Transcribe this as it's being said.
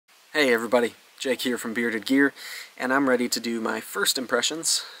Hey everybody, Jake here from Bearded Gear, and I'm ready to do my first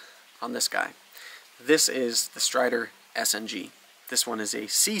impressions on this guy. This is the Strider SnG. This one is a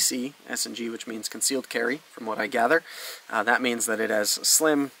CC SnG, which means concealed carry, from what I gather. That means that it has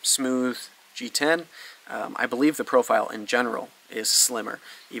slim, smooth G10. I believe the profile in general is slimmer.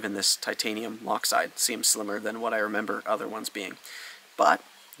 Even this titanium lock side seems slimmer than what I remember other ones being. But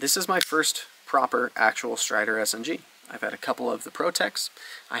this is my first proper actual Strider SnG. I've had a couple of the Pro-Techs.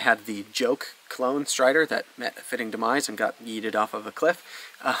 I had the joke clone Strider that met a fitting demise and got yeeted off of a cliff.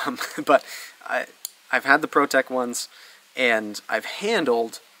 But I've had the Pro-Tech ones, and I've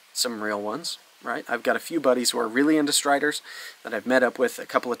handled some real ones, right? I've got a few buddies who are really into Striders that I've met up with a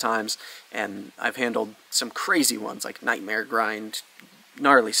couple of times, and I've handled some crazy ones like Nightmare Grind,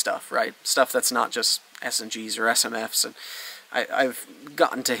 gnarly stuff, right? Stuff that's not just SNGs or SMFs, and I've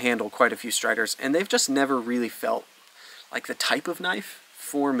gotten to handle quite a few Striders, and they've just never really felt like the type of knife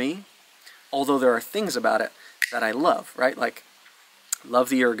for me, although there are things about it that I love, right? Like, love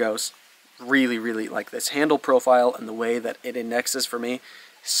the ergos, really like this handle profile and the way that it indexes for me,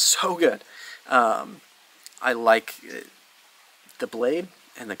 so good. I like the blade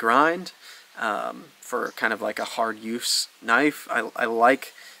and the grind for kind of like a hard use knife. I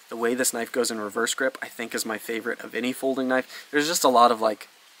like the way this knife goes in reverse grip. I think is my favorite of any folding knife. There's just a lot of like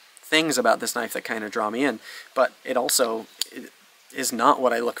things about this knife that kind of draw me in, but it also is not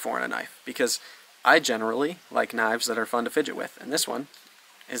what I look for in a knife, because I generally like knives that are fun to fidget with, and this one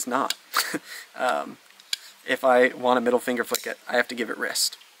is not. If I want a middle finger flick it, I have to give it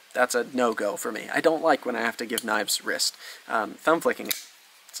wrist. That's a no-go for me. I don't like when I have to give knives wrist. Thumb flicking it,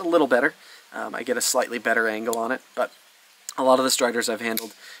 it's a little better. I get a slightly better angle on it, but a lot of the Striders I've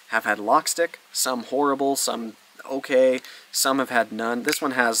handled have had lock stick, some horrible, some okay, some have had none. This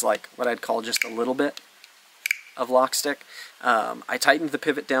one has like what I'd call just a little bit of lock stick. I tightened the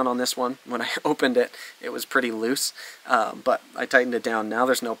pivot down on this one. When I opened it, it was pretty loose, but I tightened it down. Now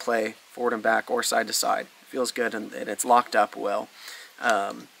there's no play forward and back or side to side. It feels good, and it's locked up well.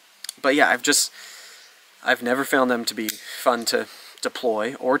 But yeah, I've never found them to be fun to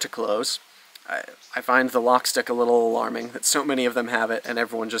deploy or to close. I find the lock stick a little alarming that so many of them have it, and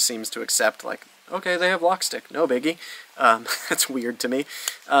everyone just seems to accept, like, okay, they have lock stick, no biggie. That's weird to me.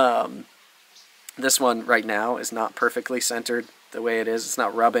 This one right now is not perfectly centered the way it is. It's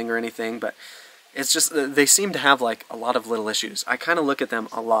not rubbing or anything, but it's just, they seem to have like a lot of little issues. I kind of look at them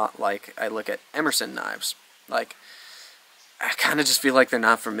a lot like I look at Emerson knives. Like, I kind of just feel like they're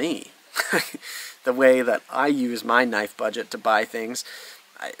not for me. The way that I use my knife budget to buy things,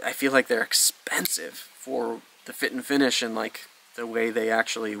 I feel like they're expensive for the fit and finish and like the way they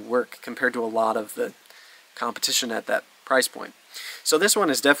actually work compared to a lot of the competition at that price point. So this one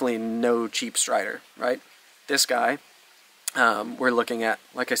is definitely no cheap Strider, right? This guy, we're looking at,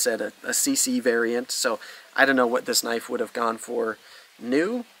 like I said, a CC variant, so I don't know what this knife would have gone for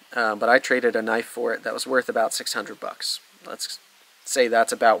new, but I traded a knife for it that was worth about 600 bucks. Let's say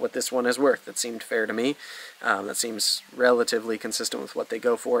that's about what this one is worth. That seemed fair to me. That seems relatively consistent with what they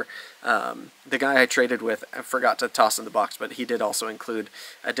go for. The guy I traded with, I forgot to toss in the box, but he did also include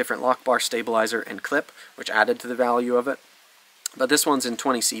a different lock bar stabilizer and clip, which added to the value of it. But this one's in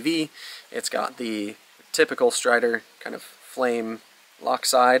 20 CV. It's got the typical Strider kind of flame lock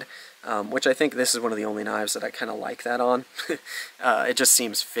side, which I think this is one of the only knives that I kind of like that on. It just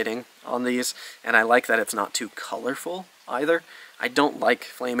seems fitting on these, and I like that it's not too colorful either. I don't like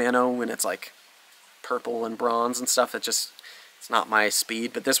flame anno when it's like purple and bronze and stuff. It's not my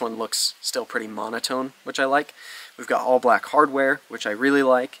speed, but this one looks still pretty monotone, which I like. We've got all black hardware, which I really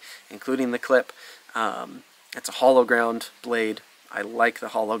like, including the clip. It's a hollow ground blade. I like the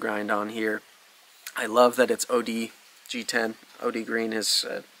hollow grind on here. I love that it's OD G10. OD green is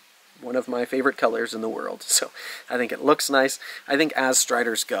one of my favorite colors in the world, so I think it looks nice. I think as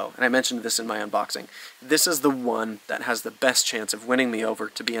Striders go, and I mentioned this in my unboxing, this is the one that has the best chance of winning me over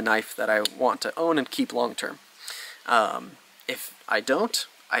to be a knife that I want to own and keep long term. If I don't,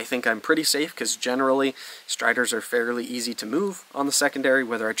 I think I'm pretty safe, because generally Striders are fairly easy to move on the secondary.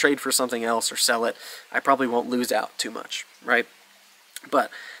 Whether I trade for something else or sell it, I probably won't lose out too much, right?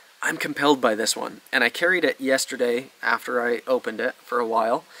 But I'm compelled by this one, and I carried it yesterday after I opened it for a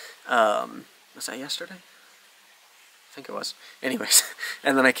while. Was that yesterday? I think it was. Anyways,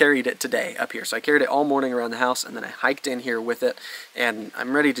 and then I carried it today up here. So I carried it all morning around the house, and then I hiked in here with it, and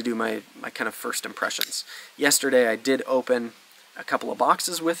I'm ready to do my kind of first impressions. Yesterday I did open a couple of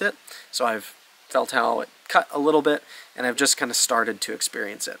boxes with it, so I've felt how it cut a little bit, and I've just kind of started to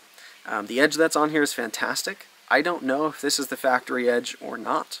experience it. The edge that's on here is fantastic. I don't know if this is the factory edge or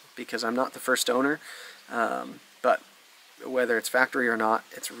not, because I'm not the first owner, but whether it's factory or not,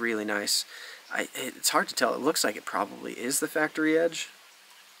 it's really nice. It's hard to tell. It looks like it probably is the factory edge.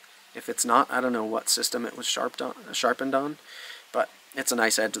 If it's not, I don't know what system it was sharpened on, but it's a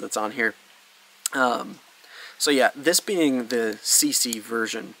nice edge that's on here. So yeah, this being the CC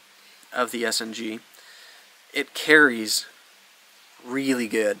version of the SnG, it carries really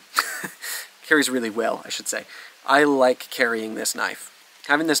good. Carries really well, I should say. I like carrying this knife.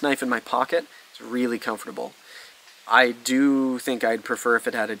 Having this knife in my pocket is really comfortable. I do think I'd prefer if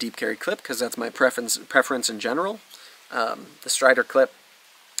it had a deep carry clip, because that's my preference in general. The Strider clip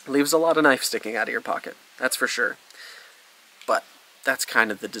leaves a lot of knife sticking out of your pocket, that's for sure. But that's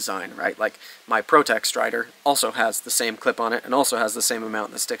kind of the design, right? Like, my ProTech Strider also has the same clip on it and also has the same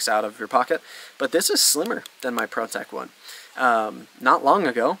amount that sticks out of your pocket, but this is slimmer than my ProTech one. Not long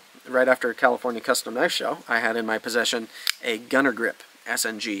ago, right after California Custom Knife Show, I had in my possession a Gunner Grip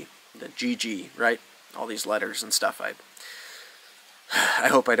SnG, the GG, right? All these letters and stuff. I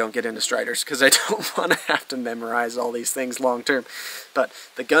hope I don't get into Striders, because I don't want to have to memorize all these things long term. But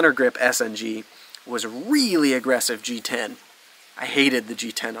the Gunner Grip SnG was really aggressive G10. I hated the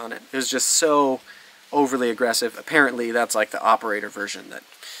G10 on it. It was just so overly aggressive. Apparently that's like the operator version that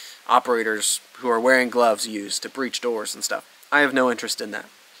operators who are wearing gloves use to breach doors and stuff. I have no interest in that.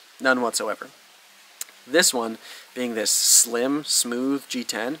 None whatsoever. This one, being this slim, smooth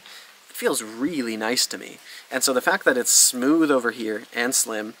G10, it feels really nice to me. And so the fact that it's smooth over here and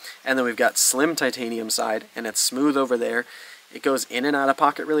slim, and then we've got slim titanium side, and it's smooth over there, it goes in and out of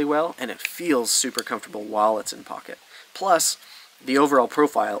pocket really well, and it feels super comfortable while it's in pocket. Plus, the overall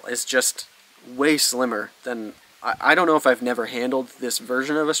profile is just way slimmer than... I don't know if I've never handled this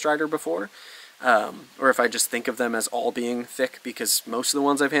version of a Strider before, or if I just think of them as all being thick, because most of the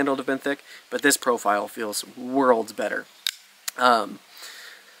ones I've handled have been thick, but this profile feels worlds better.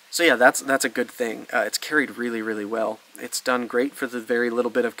 So yeah, that's a good thing. It's carried really, really well. It's done great for the very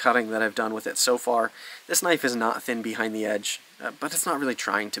little bit of cutting that I've done with it so far. This knife is not thin behind the edge, but it's not really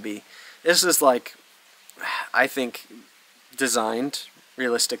trying to be. This is like, I think, designed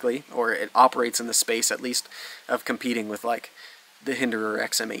realistically, or it operates in the space at least of competing with like the Hinderer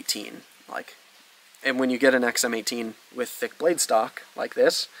XM18. Like, and when you get an XM18 with thick blade stock like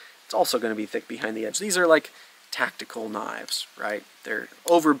this, it's also going to be thick behind the edge. These are like tactical knives, right? They're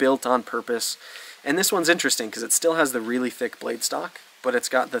overbuilt on purpose. And this one's interesting because it still has the really thick blade stock, but it's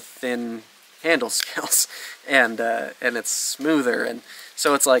got the thin handle scales, and it's smoother, and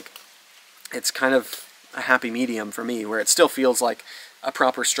so it's like, it's kind of a happy medium for me, where it still feels like a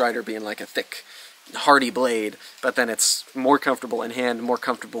proper Strider being like a thick, hardy blade, but then it's more comfortable in hand, more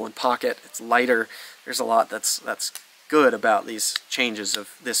comfortable in pocket, it's lighter. There's a lot that's good about these changes of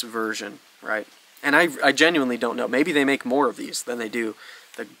this version, right? And I genuinely don't know. Maybe they make more of these than they do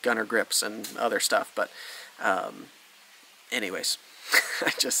the Gunner Grips and other stuff, but anyways,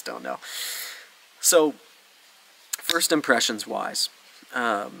 I just don't know. So, first impressions wise,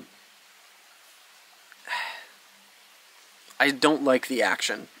 I don't like the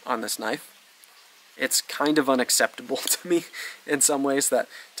action on this knife. It's kind of unacceptable to me in some ways that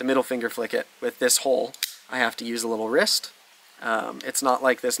to middle finger flick it with this hole, I have to use a little wrist. It's not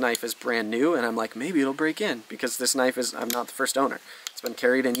like this knife is brand new and I'm like, maybe it'll break in, because this knife is, I'm not the first owner. It's been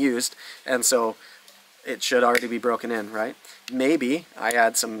carried and used, and so it should already be broken in, right? Maybe I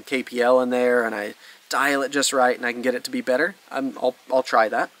add some KPL in there and I dial it just right and I can get it to be better. I'll try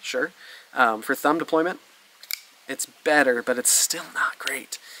that, sure. For thumb deployment, it's better, but it's still not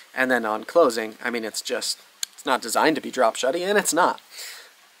great. And then on closing, I mean, it's not designed to be drop shutty, and it's not.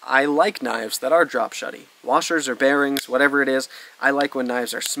 I like knives that are drop shutty. Washers or bearings, whatever it is, I like when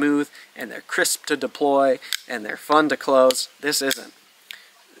knives are smooth and they're crisp to deploy and they're fun to close. This isn't.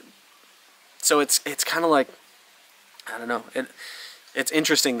 So it's kind of like, I don't know, it's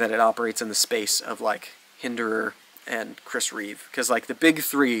interesting that it operates in the space of like Hinderer and Chris Reeve, because like the big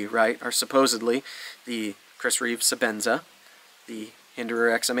three, right, are supposedly the Chris Reeve Sabenza, the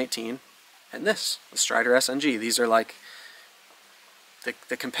Hinderer XM18, and this, the Strider SnG. These are like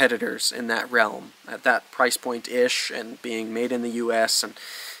the competitors in that realm, at that price point-ish, and being made in the US and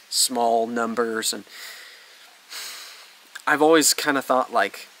small numbers. And I've always kind of thought,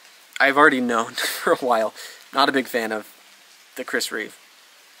 like, I've already known for a while, not a big fan of the Chris Reeve.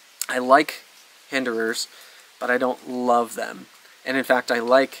 I like Hinderers, but I don't love them. And in fact, I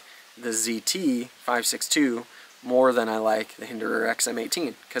like the ZT 562 more than I like the Hinderer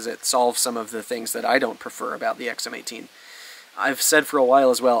XM18, because it solves some of the things that I don't prefer about the XM18. I've said for a while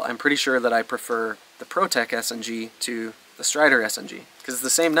as well, I'm pretty sure that I prefer the ProTech SnG to the Strider SnG, because it's the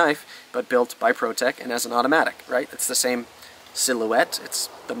same knife, but built by ProTech and as an automatic, right? It's the same silhouette, it's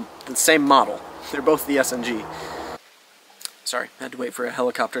the same model. They're both the SnG. Sorry, I had to wait for a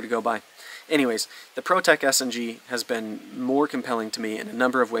helicopter to go by. Anyways, the ProTech SnG has been more compelling to me in a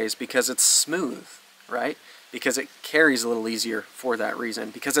number of ways because it's smooth, right? Because it carries a little easier for that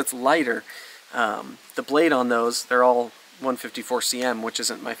reason. Because it's lighter. The blade on those, they're all 154 cm, which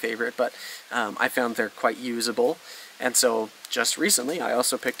isn't my favorite, but I found they're quite usable. And so just recently I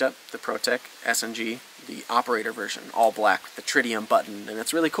also picked up the ProTech SnG, the operator version, all black with the tritium button, and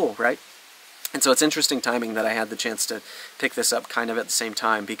it's really cool, right? And so it's interesting timing that I had the chance to pick this up kind of at the same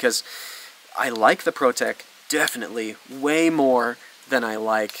time, because I like the ProTech definitely way more than I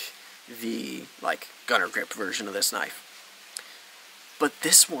like the gunner grip version of this knife. But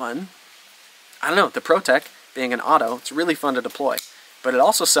this one, I don't know, the ProTech being an auto, it's really fun to deploy, but it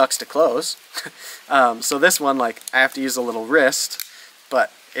also sucks to close. So this one, I have to use a little wrist,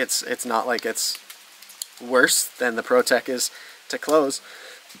 but it's not like it's worse than the ProTech is to close.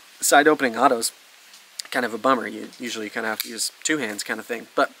 Side opening autos, kind of a bummer. You usually kind of have to use two hands kind of thing.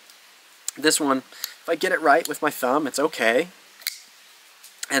 But this one, if I get it right with my thumb, it's okay.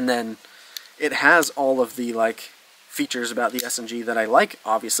 And then it has all of the features about the SnG that I like,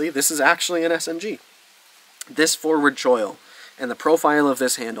 obviously. This is actually an SnG. This forward choil and the profile of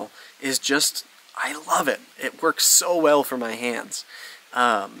this handle is just, I love it. It works so well for my hands.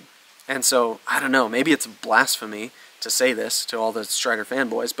 And so, I don't know, maybe it's blasphemy to say this to all the Strider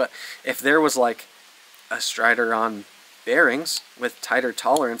fanboys, but if there was a Strider on bearings with tighter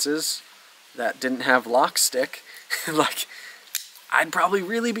tolerances that didn't have lock stick, I'd probably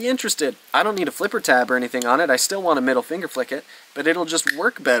really be interested. I don't need a flipper tab or anything on it. I still want to middle finger flick it, but it'll just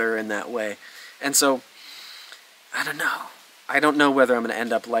work better in that way. And so, I don't know. I don't know whether I'm going to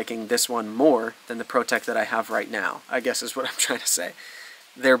end up liking this one more than the ProTech that I have right now, I guess is what I'm trying to say.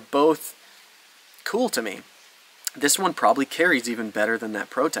 They're both cool to me. This one probably carries even better than that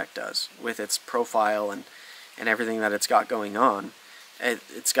ProTech does, with its profile and everything that it's got going on.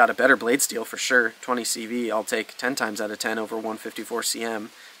 It's got a better blade steel for sure. 20 CV, I'll take 10 times out of 10 over 154 cm.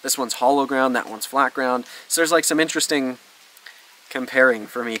 This one's hollow ground, that one's flat ground. So there's some interesting comparing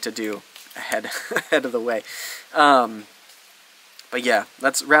for me to do ahead of the way. But yeah,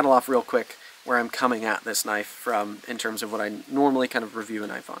 let's rattle off real quick where I'm coming at this knife from in terms of what I normally kind of review a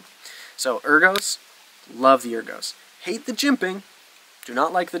knife on. So ergos, love the ergos. Hate the jimping. Do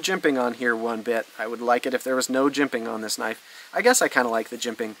not like the jimping on here one bit. I would like it if there was no jimping on this knife. I guess I kind of like the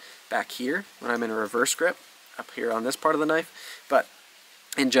jimping back here when I'm in a reverse grip, up here on this part of the knife. But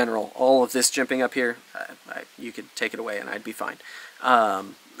in general, all of this jimping up here, you could take it away and I'd be fine.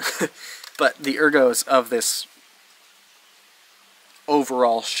 But the ergos of this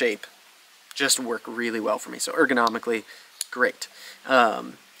overall shape just work really well for me. So ergonomically, great.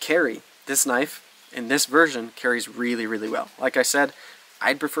 Carry, this knife in this version carries really, really well. Like I said,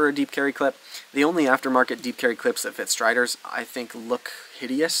 I'd prefer a deep carry clip. The only aftermarket deep carry clips that fit Striders I think look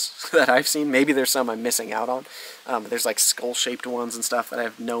hideous that I've seen. Maybe there's some I'm missing out on. There's skull-shaped ones and stuff that I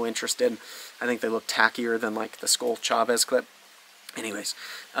have no interest in. I think they look tackier than the Skull Chavez clip. Anyways,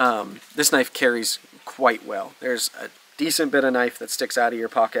 this knife carries quite well. There's a decent bit of knife that sticks out of your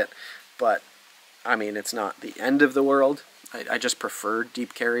pocket, but I mean, it's not the end of the world. I just prefer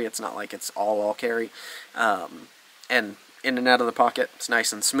deep carry. It's not like it's all carry. And in and out of the pocket, it's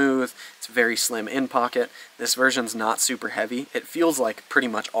nice and smooth. It's very slim in pocket. This version's not super heavy. It feels like pretty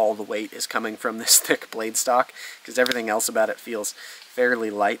much all the weight is coming from this thick blade stock, because everything else about it feels fairly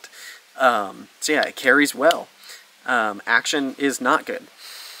light. So yeah, it carries well. Action is not good.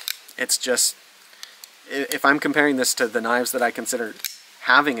 It's just, if I'm comparing this to the knives that I consider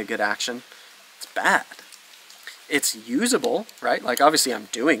having a good action, it's bad. It's usable, right? Obviously I'm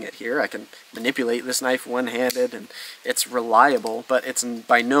doing it here. I can manipulate this knife one-handed, and it's reliable, but it's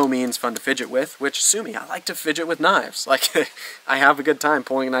by no means fun to fidget with, which, sue me, I like to fidget with knives. I have a good time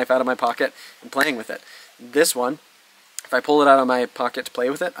pulling a knife out of my pocket and playing with it. This one, if I pull it out of my pocket to play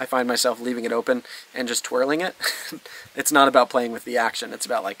with it, I find myself leaving it open and just twirling it. It's not about playing with the action. It's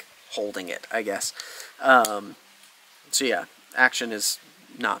about, holding it, I guess. So yeah, action is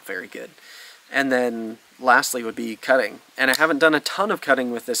not very good. And then lastly would be cutting. And I haven't done a ton of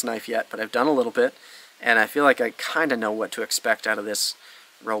cutting with this knife yet, but I've done a little bit, and I feel like I kind of know what to expect out of this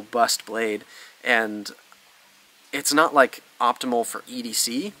robust blade. And it's not optimal for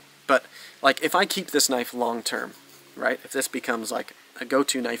EDC, but if I keep this knife long term, right, if this becomes a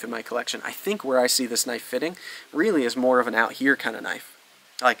go-to knife in my collection, I think where I see this knife fitting really is more of an out here kind of knife.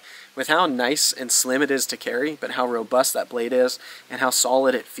 With how nice and slim it is to carry, but how robust that blade is, and how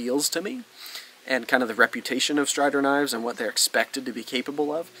solid it feels to me, and kind of the reputation of Strider knives and what they're expected to be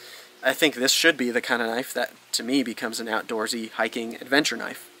capable of, I think this should be the kind of knife that, to me, becomes an outdoorsy, hiking, adventure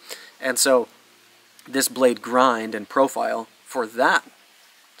knife. And so, this blade grind and profile for that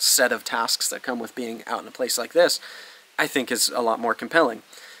set of tasks that come with being out in a place like this, I think is a lot more compelling.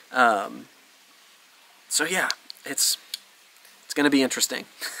 So yeah, it's going to be interesting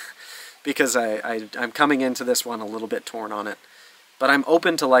because I'm coming into this one a little bit torn on it, but I'm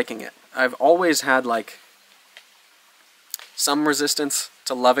open to liking it. I've always had like some resistance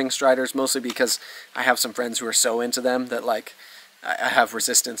to loving Striders, mostly because I have some friends who are so into them that like I have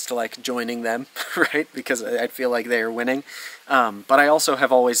resistance to like joining them, right? Because I feel like they are winning. But I also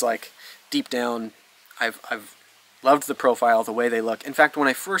have always like deep down, I've loved the profile, the way they look. In fact, when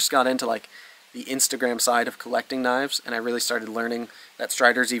I first got into like the Instagram side of collecting knives, and I really started learning that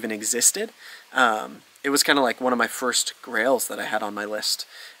Striders even existed, it was kind of like one of my first grails that I had on my list.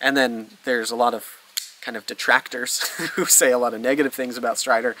 And then there's a lot of kind of detractors who say a lot of negative things about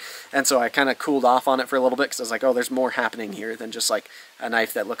Strider, and so I kind of cooled off on it for a little bit because I was like, oh, there's more happening here than just like a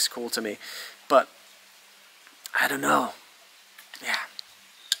knife that looks cool to me. But I don't know. Yeah,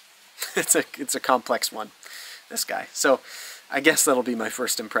 it's a complex one, this guy. So I guess that'll be my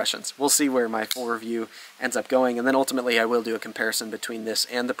first impressions. We'll see where my full review ends up going, and then ultimately I will do a comparison between this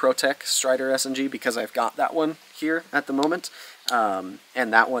and the ProTech Strider SnG, because I've got that one here at the moment, and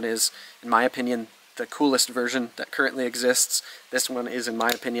that one is, in my opinion, the coolest version that currently exists. This one is, in my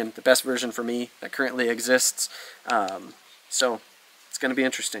opinion, the best version for me that currently exists. So it's going to be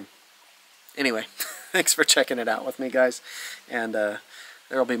interesting. Anyway, thanks for checking it out with me, guys, and there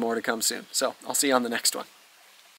will be more to come soon. So I'll see you on the next one.